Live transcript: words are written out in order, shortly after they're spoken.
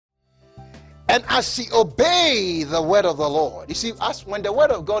And as she obeyed the word of the Lord, you see, when the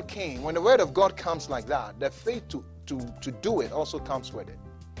word of God came, when the word of God comes like that, the faith to do it also comes with it.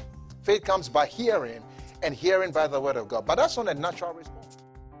 Faith comes by hearing, and hearing by the word of God. But that's not a natural response.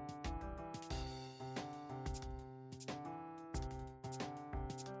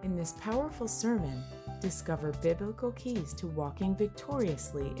 In this powerful sermon, discover biblical keys to walking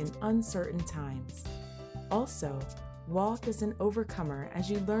victoriously in uncertain times. Also, walk as an overcomer as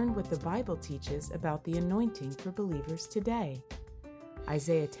you learn what the Bible teaches about the anointing for believers today.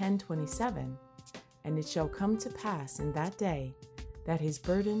 Isaiah 10:27, and it shall come to pass in that day that his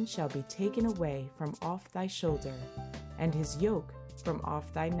burden shall be taken away from off thy shoulder, and his yoke from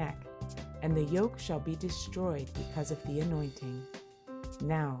off thy neck, and the yoke shall be destroyed because of the anointing.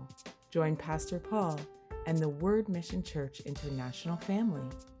 Now, join Pastor Paul and the Word Mission Church International family.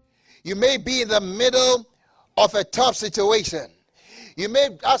 You may be in the middle of a tough situation. You may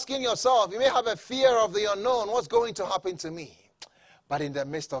be asking yourself, you may have a fear of the unknown, what's going to happen to me? But in the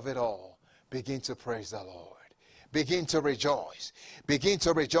midst of it all, begin to praise the Lord. Begin to rejoice. Begin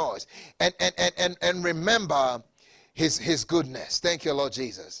to rejoice. And remember his goodness. Thank you, Lord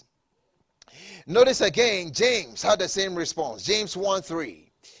Jesus. Notice again, James had the same response. James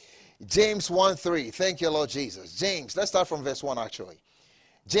 1:3. James 1:3. Thank you, Lord Jesus. James, let's start from verse 1 actually.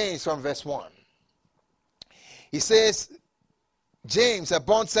 James from verse 1. He says, James, a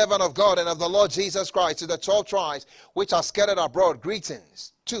bond servant of God and of the Lord Jesus Christ, to the 12 tribes which are scattered abroad,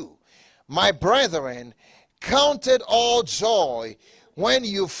 greetings. 2. My brethren, count it all joy when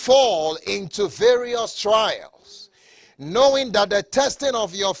you fall into various trials, knowing that the testing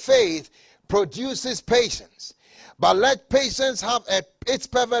of your faith produces patience. But let patience have its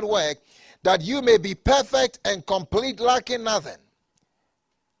perfect work, that you may be perfect and complete, lacking nothing.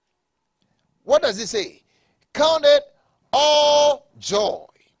 What does it say? Count it all joy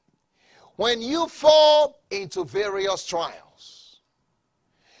when you fall into various trials,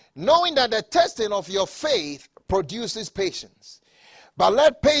 knowing that the testing of your faith produces patience. But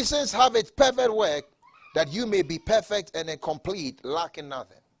let patience have its perfect work, that you may be perfect and complete, lacking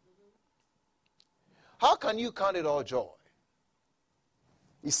nothing. How can you count it all joy?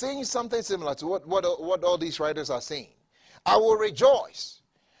 He's saying something similar to what all these writers are saying. I will rejoice.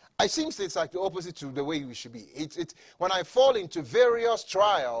 I think it's like the opposite to the way we should be. It's when I fall into various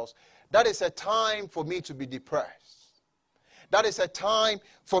trials, that is a time for me to be depressed. That is a time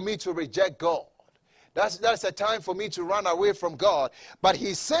for me to reject God. That's a time for me to run away from God. But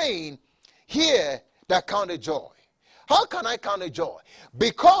he's saying here that count it joy. How can I count it joy?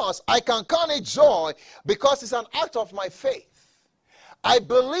 Because I can count it joy because it's an act of my faith. I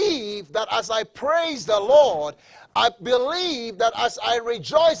believe that as I praise the Lord, I believe that as I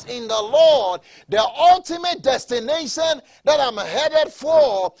rejoice in the Lord, the ultimate destination that I'm headed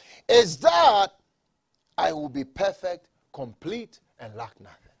for is that I will be perfect, complete, and lack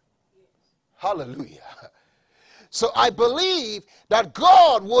nothing. Hallelujah. So I believe that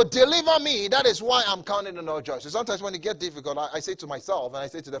God will deliver me. That is why I'm counting on all joy. So sometimes when it gets difficult, I say to myself and I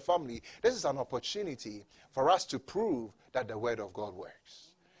say to the family, this is an opportunity for us to prove that the word of God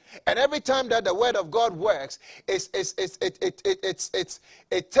works. And every time that the word of God works, it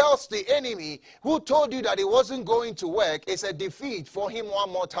tells the enemy who told you that it wasn't going to work, it's a defeat for him one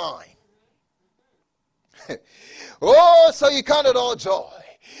more time. Oh, so you count it all joy.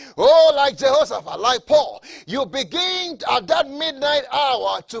 Oh, like Jehoshaphat, like Paul, you begin at that midnight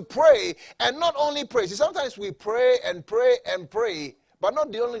hour to pray, and not only pray. See, sometimes we pray and pray and pray, but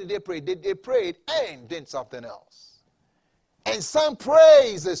not the only did they pray, they prayed and did something else. And sang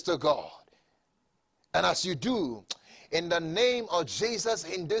praises to God. And as you do, in the name of Jesus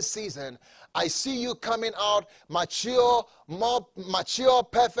in this season, I see you coming out mature, more mature,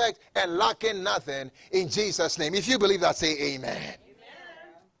 perfect, and lacking nothing in Jesus' name. If you believe that, say amen.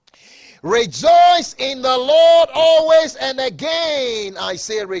 Rejoice in the Lord always, and again I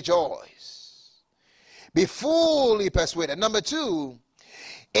say rejoice. Be fully persuaded. Number 2,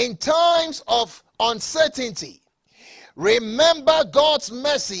 in times of uncertainty, remember God's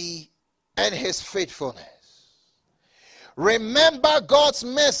mercy and his faithfulness. Remember God's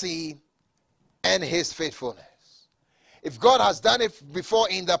mercy and his faithfulness. If God has done it before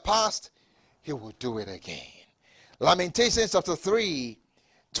in the past, he will do it again. Lamentations chapter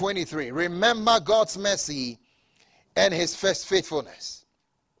 3:23. Remember God's mercy and his faithfulness.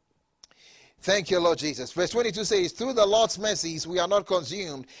 Thank you, Lord Jesus. Verse 22 says, through the Lord's mercies we are not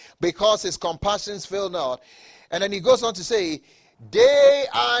consumed, because his compassions fail not. And then he goes on to say, they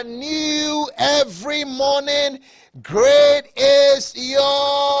are new every morning. Great is your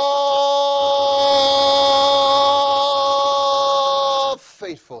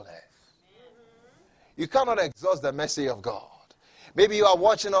faithfulness. You cannot exhaust the mercy of God. Maybe you are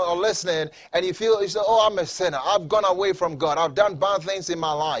watching or listening and you feel, you say, oh, I'm a sinner. I've gone away from God. I've done bad things in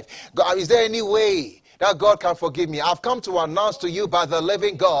my life. God, is there any way that God can forgive me? I've come to announce to you by the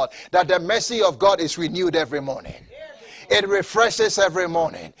living God that the mercy of God is renewed every morning. It refreshes every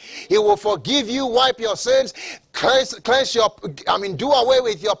morning. He will forgive you, wipe your sins, cleanse your, do away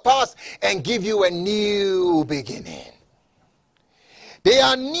with your past and give you a new beginning. They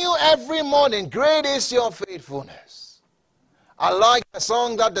are new every morning. Great is your faithfulness. I like the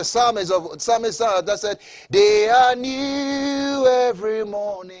song that the psalmist that said, they are new every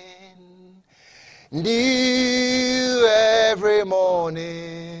morning. New every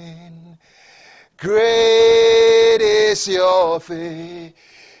morning. Great is your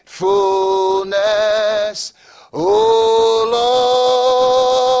faithfulness, O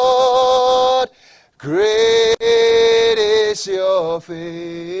Lord. Great is your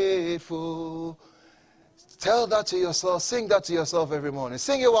faithfulness. Tell that to yourself. Sing that to yourself every morning.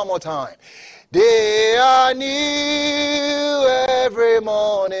 Sing it one more time. They are new every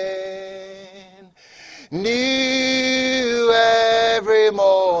morning. New every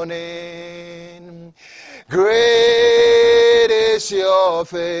morning. Great is your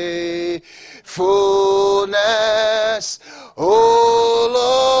faithfulness, O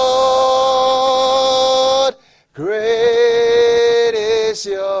Lord. Great is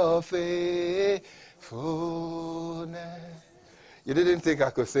your faithfulness. You didn't think I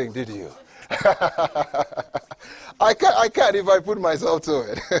could sing, did you? I can't if I put myself to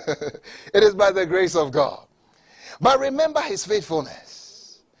it. It is by the grace of God. But remember his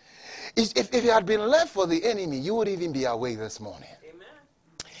faithfulness. If it had been left for the enemy, you would even be awake this morning.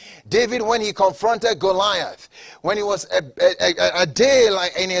 David, when he confronted Goliath, when he was a day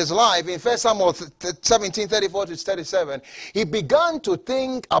like in his life, in 1 Samuel 17:34-37, he began to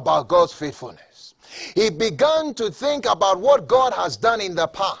think about God's faithfulness. He began to think about what God has done in the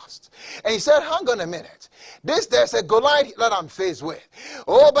past. And he said, hang on a minute. There's a Goliath that I'm faced with.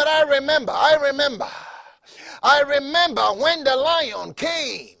 Oh, but I remember when the lion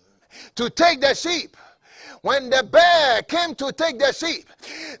came to take the sheep. When the bear came to take the sheep,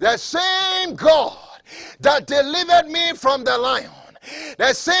 the same God that delivered me from the lion,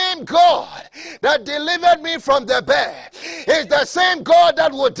 the same God that delivered me from the bear is the same God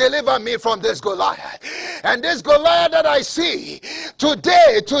that will deliver me from this Goliath. And this Goliath that I see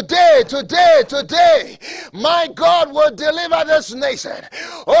today, my God will deliver this nation.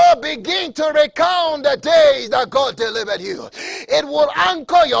 Oh, begin to recount the days that God delivered you. It will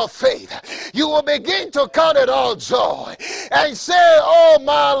anchor your faith. You will begin to count it all joy and say, oh,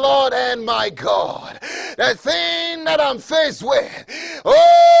 my Lord and my God, the thing that I'm faced with.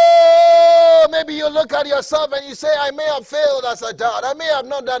 Oh, maybe you look at yourself and you say, I may have failed as a dad. I may have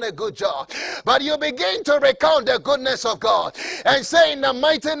not done a good job. But you begin to recount the goodness of God and say, in the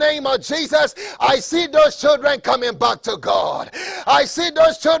mighty name of Jesus, I see those children coming back to God. I see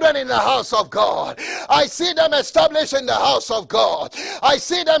those children in the house of God. I see them established in the house of God. I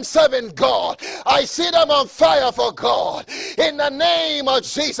see them serving God. I see them on fire for God. In the name of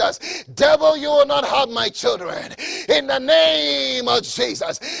Jesus, devil, you will not have my children. In the name of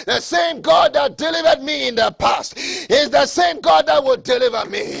Jesus, the same God that delivered me in the past is the same God that will deliver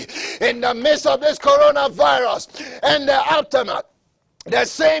me in the midst of this coronavirus and the aftermath. The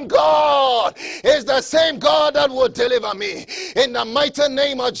same God is the same God that will deliver me. In the mighty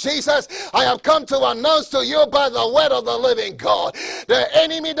name of Jesus, I have come to announce to you by the word of the living God, the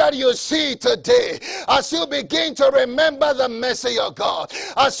enemy that you see today, as you begin to remember the mercy of God,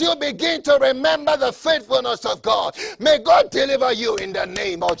 as you begin to remember the faithfulness of God, may God deliver you in the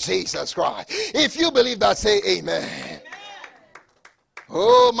name of Jesus Christ. If you believe that, say amen. Amen.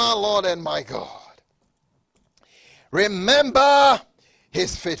 Oh, my Lord and my God. Remember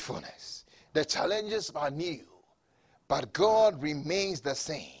his faithfulness. The challenges are new, but God remains the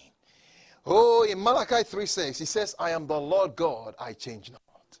same. Oh, in Malachi 3:6, he says, I am the Lord God, I change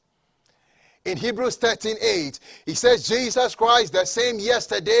not. In Hebrews 13:8, he says, Jesus Christ, the same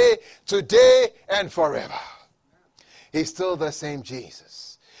yesterday, today, and forever. He's still the same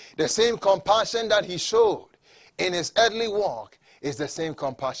Jesus. The same compassion that he showed in his earthly walk is the same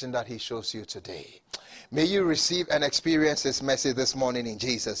compassion that he shows you today. May you receive and experience his mercy this morning in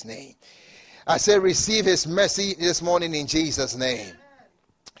Jesus' name. I say receive his mercy this morning in Jesus' name.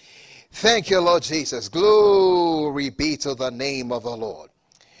 Thank you, Lord Jesus. Glory be to the name of the Lord.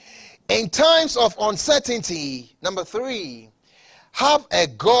 In times of uncertainty, number 3, have a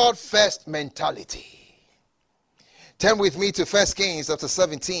God-first mentality. Turn with me to 1 Kings chapter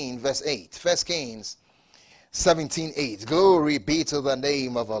 17, verse 8. 1 Kings 17:8. Glory be to the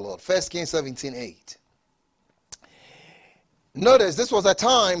name of our Lord. 1 Kings 17:8. Notice this was a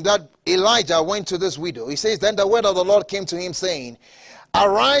time that Elijah went to this widow. He says, then the word of the Lord came to him saying,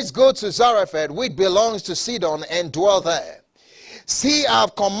 arise, go to Zarephath, which belongs to Sidon, and dwell there. See, I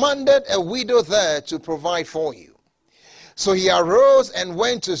have commanded a widow there to provide for you. So he arose and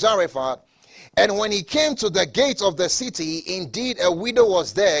went to Zarephath. And when he came to the gate of the city, indeed a widow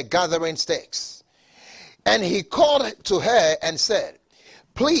was there gathering sticks. And he called to her and said,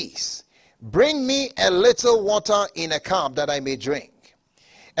 please, bring me a little water in a cup that I may drink.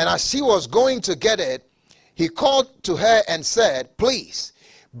 And as she was going to get it, he called to her and said, please,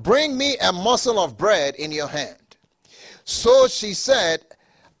 bring me a morsel of bread in your hand. So she said,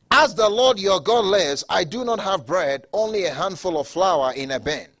 as the Lord your God lives, I do not have bread, only a handful of flour in a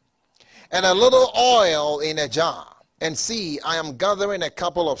bin, and a little oil in a jar. And see, I am gathering a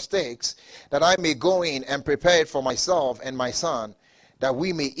couple of sticks, that I may go in and prepare it for myself and my son, that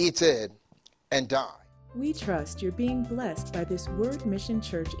we may eat it and die. We trust you're being blessed by this Word Mission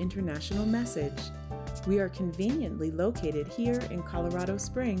Church International message. We are conveniently located here in Colorado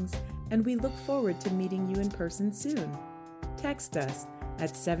Springs, and we look forward to meeting you in person soon. Text us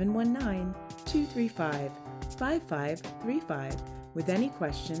at 719-235-5535 with any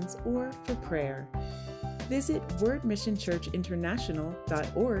questions or for prayer. Visit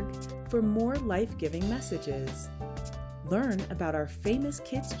wordmissionchurchinternational.org for more life-giving messages. Learn about our famous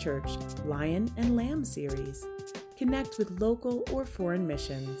kids' church Lion and Lamb series. Connect with local or foreign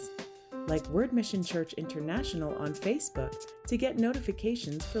missions. Like Word Mission Church International on Facebook to get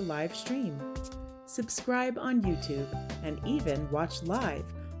notifications for live stream. Subscribe on YouTube and even watch live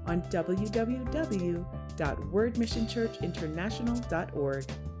on www.wordmissionchurchinternational.org.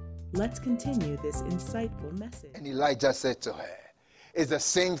 Let's continue this insightful message. And Elijah said to her, it's the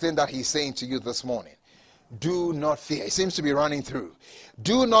same thing that he's saying to you this morning. Do not fear. It seems to be running through.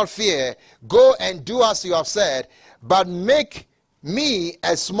 Do not fear. Go and do as you have said, but make me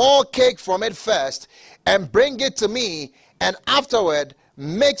a small cake from it first and bring it to me, and afterward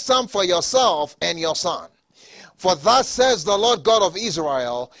make some for yourself and your son. For thus says the Lord God of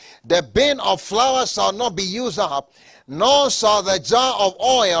Israel, the bin of flour shall not be used up, nor shall the jar of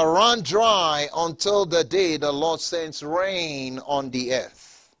oil run dry until the day the Lord sends rain on the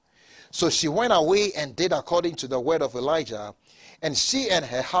earth. So she went away and did according to the word of Elijah, and she and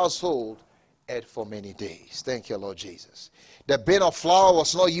her household ate for many days. Thank you, Lord Jesus. The bin of flour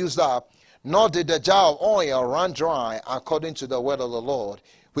was not used up, nor did the jar of oil run dry, according to the word of the Lord,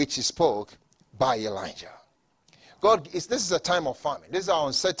 which he spoke by Elijah. God, this is a time of famine. These are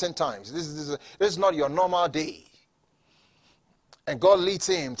uncertain times. This is not your normal day. And God leads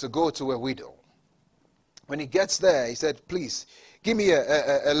him to go to a widow. When he gets there, he said, please, give me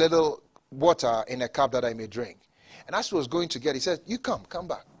a little water in a cup that I may drink. And as she was going to get, he said, you come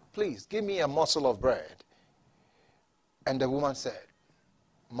back. Please, give me a morsel of bread. And the woman said,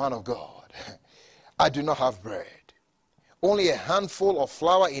 man of God, I do not have bread. Only a handful of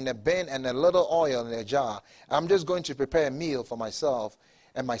flour in a bin and a little oil in a jar. I'm just going to prepare a meal for myself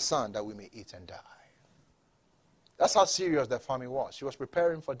and my son that we may eat and die. That's how serious that famine was. She was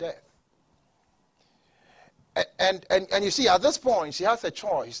preparing for death. And you see, at this point, she has a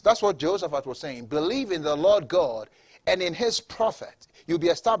choice. That's what Jehoshaphat was saying. Believe in the Lord God and in his prophet. You'll be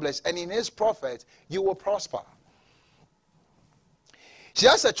established, and in his prophet, you will prosper. She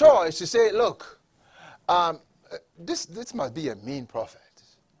has a choice to say, look, this must be a mean prophet.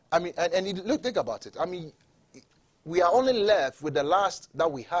 I mean, and look, think about it. I mean, we are only left with the last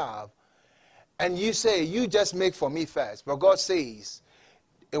that we have, and you say, you just make for me first. But God says,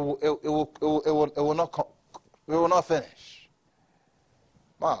 it will not finish.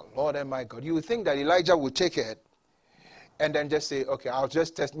 My Lord and my God. You would think that Elijah would take it and then just say, okay, I'll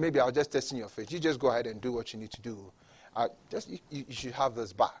just test in your faith. You just go ahead and do what you need to do. You should have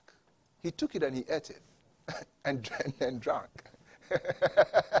this back. He took it and he ate it and drank.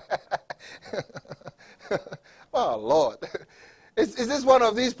 Oh, Lord. Is this one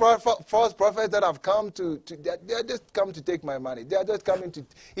of these false prophets that have come to they're just come to take my money. They're just coming to,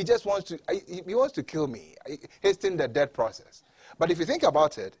 he wants to kill me, hasten the death process. But if you think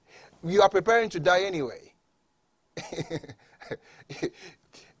about it, you are preparing to die anyway.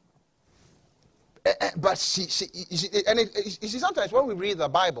 But she sometimes when we read the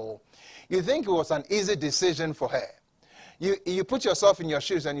Bible, you think it was an easy decision for her. You put yourself in your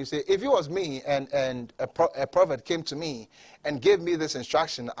shoes and you say, if it was me and a prophet came to me and gave me this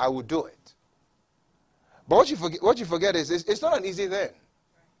instruction, I would do it. But what you forget is it's not an easy thing.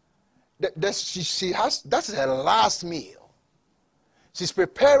 That's her last meal. She's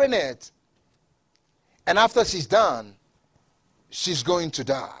preparing it, and after she's done, she's going to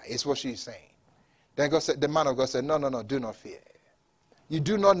die, is what she's saying. Then the man of God said, no, do not fear. You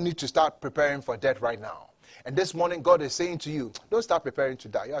do not need to start preparing for death right now. And this morning, God is saying to you, don't start preparing to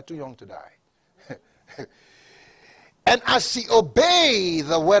die. You are too young to die. And as he obeyed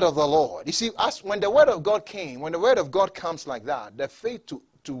the word of the Lord, you see, when the word of God came, when the word of God comes like that, the faith to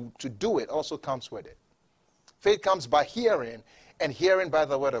do it also comes with it. Faith comes by hearing, and hearing by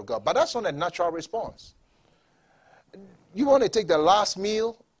the word of God. But that's not a natural response. You want to take the last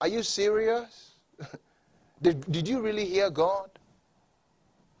meal? Are you serious? Did you really hear God?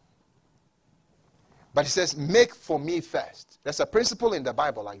 But he says, make for me first. There's a principle in the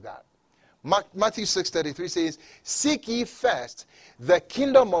Bible like that. Matthew 6:33 says, seek ye first the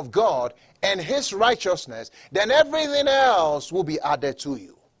kingdom of God and his righteousness, then everything else will be added to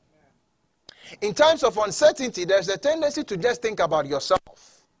you. In times of uncertainty, there's a tendency to just think about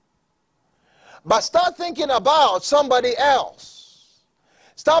yourself. But start thinking about somebody else.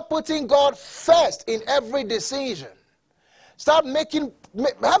 Start putting God first in every decision. Have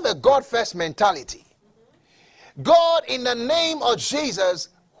a God first mentality. God, in the name of Jesus,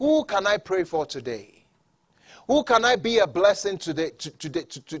 who can I pray for today? Who can I be a blessing today?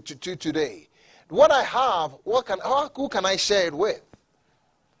 Today? What I have, who can I share it with?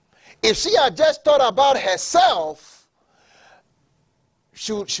 If she had just thought about herself,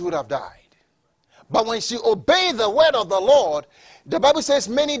 she would have died. But when she obeyed the word of the Lord, the Bible says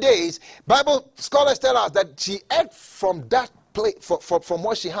many days, Bible scholars tell us that she ate from that plate, from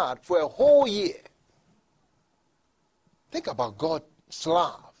what she had for a whole year. Think about God's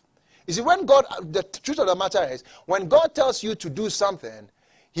love. You see, the truth of the matter is, when God tells you to do something,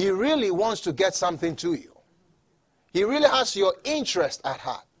 he really wants to get something to you. He really has your interest at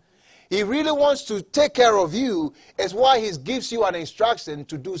heart. He really wants to take care of you. Is why he gives you an instruction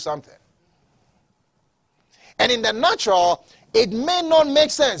to do something. And in the natural, it may not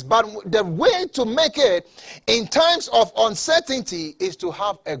make sense, but the way to make it in times of uncertainty is to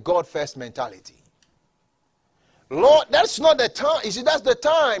have a God-first mentality. Lord, that's not the time. You see, that's the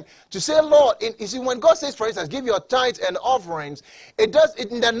time to say, Lord. You see, when God says, for instance, give your tithes and offerings, it does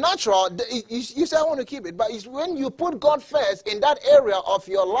it in the natural. You say, I want to keep it, but it's when you put God first in that area of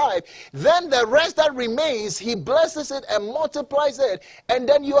your life, then the rest that remains, he blesses it and multiplies it, and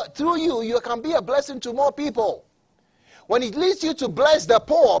then through you can be a blessing to more people. When he leads you to bless the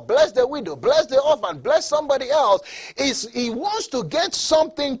poor, bless the widow, bless the orphan, bless somebody else, he wants to get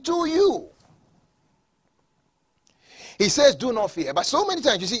something to you. He says, do not fear. But so many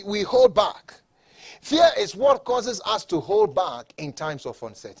times, you see, we hold back. Fear is what causes us to hold back in times of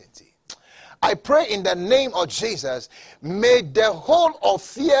uncertainty. I pray in the name of Jesus, may the hold of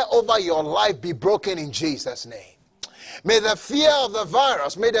fear over your life be broken in Jesus' name. May the fear of the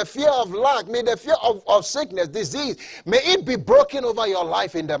virus, may the fear of lack, may the fear of sickness, disease, may it be broken over your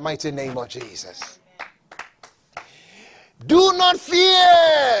life in the mighty name of Jesus. Do not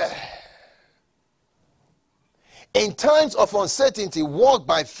fear. In times of uncertainty, walk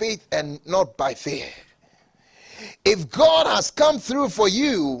by faith and not by fear. If God has come through for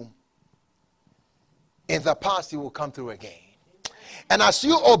you in the past, he will come through again. And as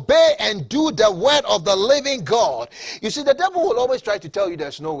you obey and do the word of the living God, you see, the devil will always try to tell you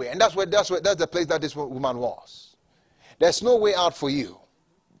there's no way. And that's the place that this woman was. There's no way out for you.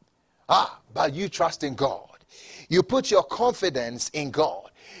 But you trust in God. You put your confidence in God.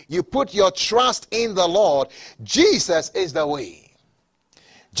 You put your trust in the Lord. Jesus is the way.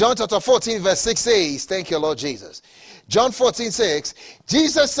 John chapter 14 verse 6 says, thank you, Lord Jesus. John 14:6,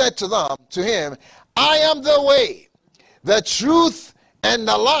 Jesus said to him, I am the way, the truth, and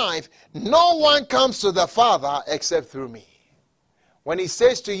the life. No one comes to the Father except through me. When he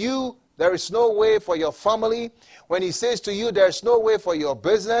says to you, there is no way for your family. When he says to you, there's no way for your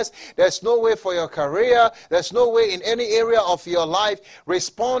business, there's no way for your career, there's no way in any area of your life,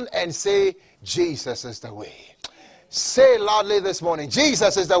 respond and say, Jesus is the way. Say it loudly this morning,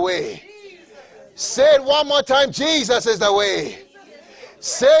 Jesus is the way. Say it one more time, Jesus is the way.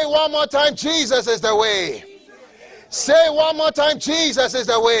 Say it one more time, Jesus is the way. Say it one more time, Jesus is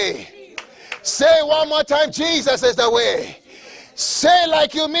the way. Say it one more time, Jesus is the way. Say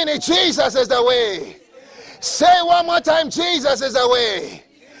like you mean it, Jesus is the way. Say one more time, Jesus is the way.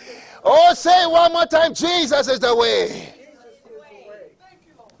 Oh, say one more time, Jesus is the way.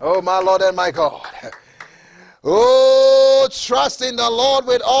 Oh, my Lord and my God. Oh, trust in the Lord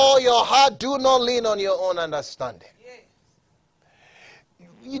with all your heart. Do not lean on your own understanding.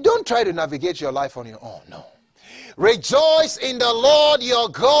 You don't try to navigate your life on your own, no. Rejoice in the Lord your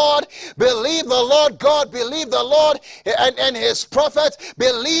God. Believe the Lord God. Believe the Lord and his prophets.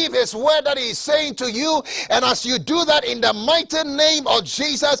 Believe his word that he is saying to you. And as you do that in the mighty name of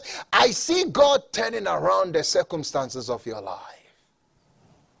Jesus, I see God turning around the circumstances of your life.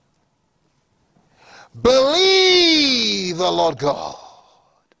 Believe the Lord God.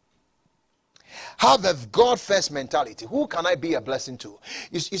 Have a God first mentality. Who can I be a blessing to?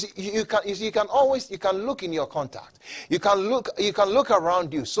 You can look in your contact. You can look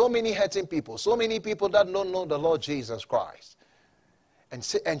around you. So many hurting people, so many people that don't know the Lord Jesus Christ, and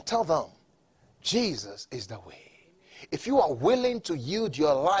tell them, Jesus is the way. If you are willing to yield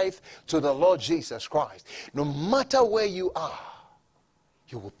your life to the Lord Jesus Christ, no matter where you are,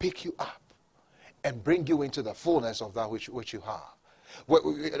 he will pick you up and bring you into the fullness of that which you have.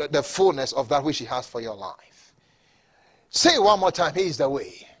 The fullness of that which he has for your life. Say it one more time. He is the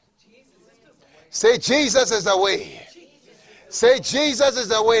way. Say Jesus is the way. Say Jesus is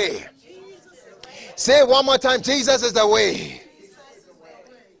the way. Say it one more time. Jesus is the way.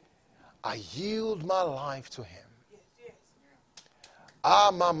 I yield my life to him.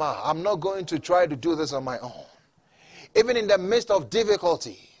 Mama, I'm not going to try to do this on my own. Even in the midst of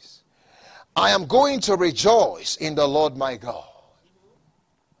difficulties, I am going to rejoice in the Lord my God.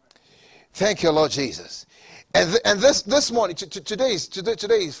 Thank you, Lord Jesus. And this morning, today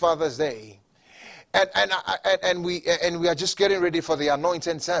is Father's Day, and we are just getting ready for the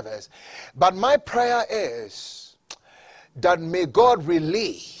anointing service. But my prayer is that may God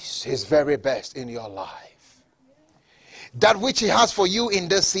release his very best in your life. That which he has for you in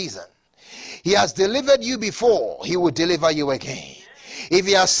this season. He has delivered you before, he will deliver you again. If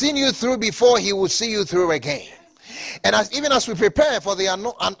he has seen you through before, he will see you through again. And even as we prepare for the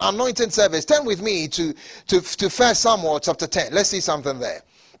anointing service, turn with me to 1 Samuel chapter 10. Let's see something there.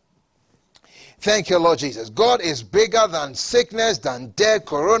 Thank you, Lord Jesus. God is bigger than sickness, than death,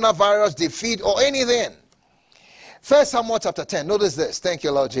 coronavirus, defeat, or anything. 1 Samuel chapter 10. Notice this. Thank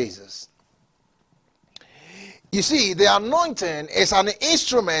you, Lord Jesus. You see, the anointing is an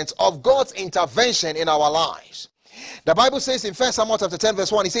instrument of God's intervention in our lives. The Bible says in 1 Samuel chapter 10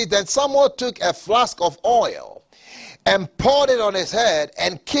 verse 1, it says, Then Samuel took a flask of oil and poured it on his head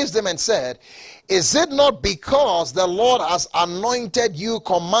and kissed him and said, Is it not because the Lord has anointed you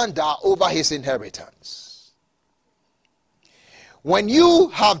commander over his inheritance? When you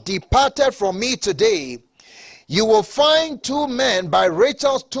have departed from me today, you will find 2 men by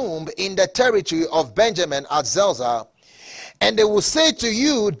Rachel's tomb in the territory of Benjamin at Zelzah, and they will say to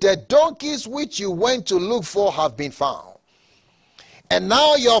you, The donkeys which you went to look for have been found. And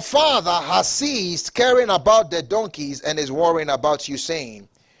now your father has ceased caring about the donkeys and is worrying about you, saying,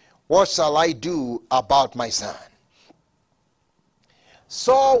 What shall I do about my son?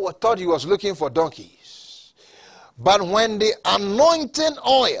 Saul thought he was looking for donkeys. But when the anointing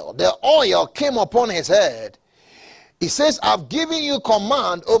oil, the oil came upon his head, he says, I've given you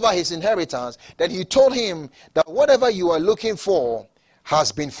command over his inheritance. Then he told him that whatever you are looking for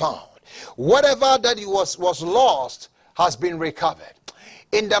has been found. Whatever that was lost has been recovered.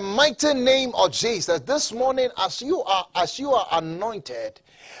 In the mighty name of Jesus, this morning as you are anointed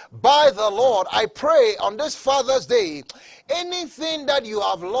by the Lord, I pray on this Father's Day, anything that you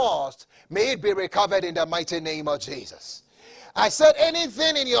have lost, may it be recovered in the mighty name of Jesus. I said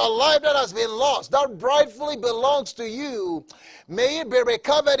anything in your life that has been lost, that rightfully belongs to you, may it be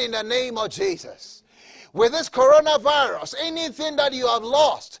recovered in the name of Jesus. With this coronavirus, anything that you have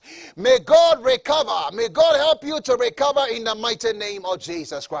lost, may God recover. May God help you to recover in the mighty name of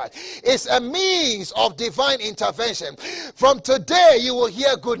Jesus Christ. It's a means of divine intervention. From today, you will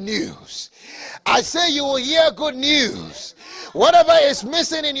hear good news. I say you will hear good news. Whatever is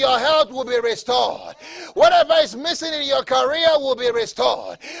missing in your health will be restored. Whatever is missing in your career will be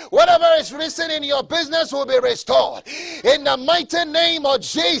restored. Whatever is missing in your business will be restored. In the mighty name of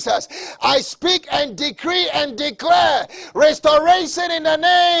Jesus, I speak and decree and declare restoration in the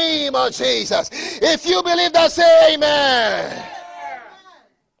name of Jesus. If you believe that, say amen.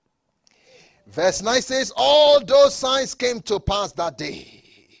 Verse 9 says, all those signs came to pass that day.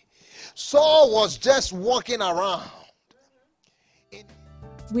 Saul was just walking around.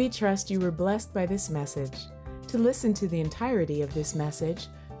 We trust you were blessed by this message. To listen to the entirety of this message,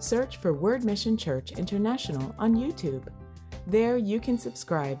 search for Word Mission Church International on YouTube. There you can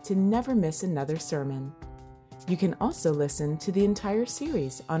subscribe to never miss another sermon. You can also listen to the entire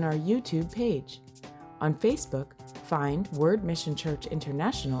series on our YouTube page. On Facebook, find Word Mission Church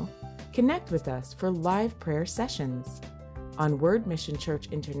International. Connect with us for live prayer sessions. On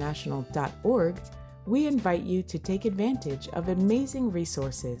wordmissionchurchinternational.org, we invite you to take advantage of amazing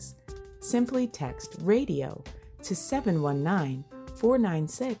resources. Simply text RADIO to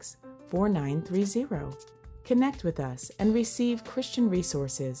 719-496-4930. Connect with us and receive Christian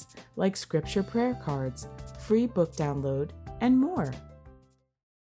resources like scripture prayer cards, free book download, and more.